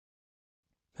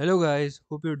Hello guys,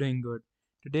 hope you're doing good.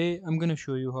 Today I'm gonna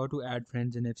show you how to add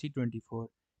friends in FC24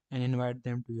 and invite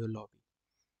them to your lobby.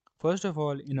 First of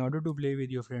all, in order to play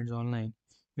with your friends online,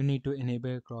 you need to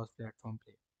enable cross-platform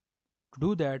play. To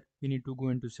do that, we need to go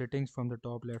into settings from the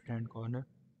top left hand corner.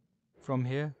 From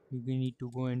here, we need to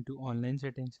go into online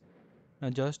settings. Now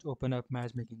just open up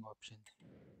matchmaking options.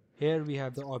 Here we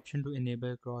have the option to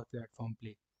enable cross-platform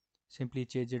play. Simply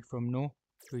change it from no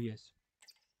to yes.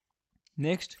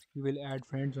 Next, we will add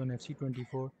friends on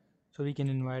FC24 so we can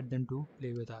invite them to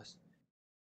play with us.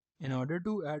 In order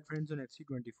to add friends on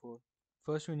FC24,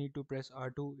 first we need to press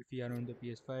R2 if we are on the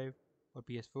PS5 or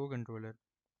PS4 controller,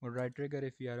 or right trigger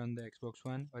if we are on the Xbox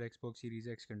One or Xbox Series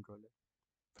X controller.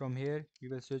 From here, we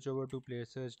will switch over to Player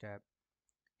Search tab.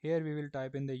 Here we will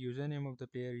type in the username of the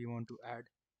player we want to add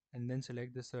and then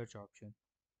select the search option.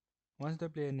 Once the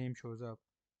player name shows up,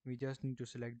 we just need to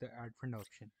select the add friend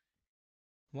option.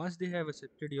 Once they have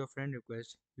accepted your friend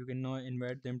request, you can now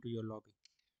invite them to your lobby.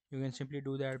 You can simply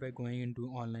do that by going into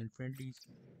online friendlies.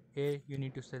 Here you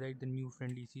need to select the new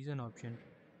friendly season option.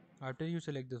 After you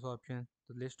select this option,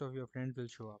 the list of your friends will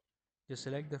show up. Just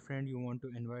select the friend you want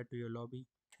to invite to your lobby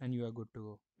and you are good to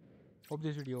go. Hope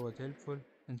this video was helpful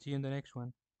and see you in the next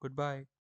one. Goodbye.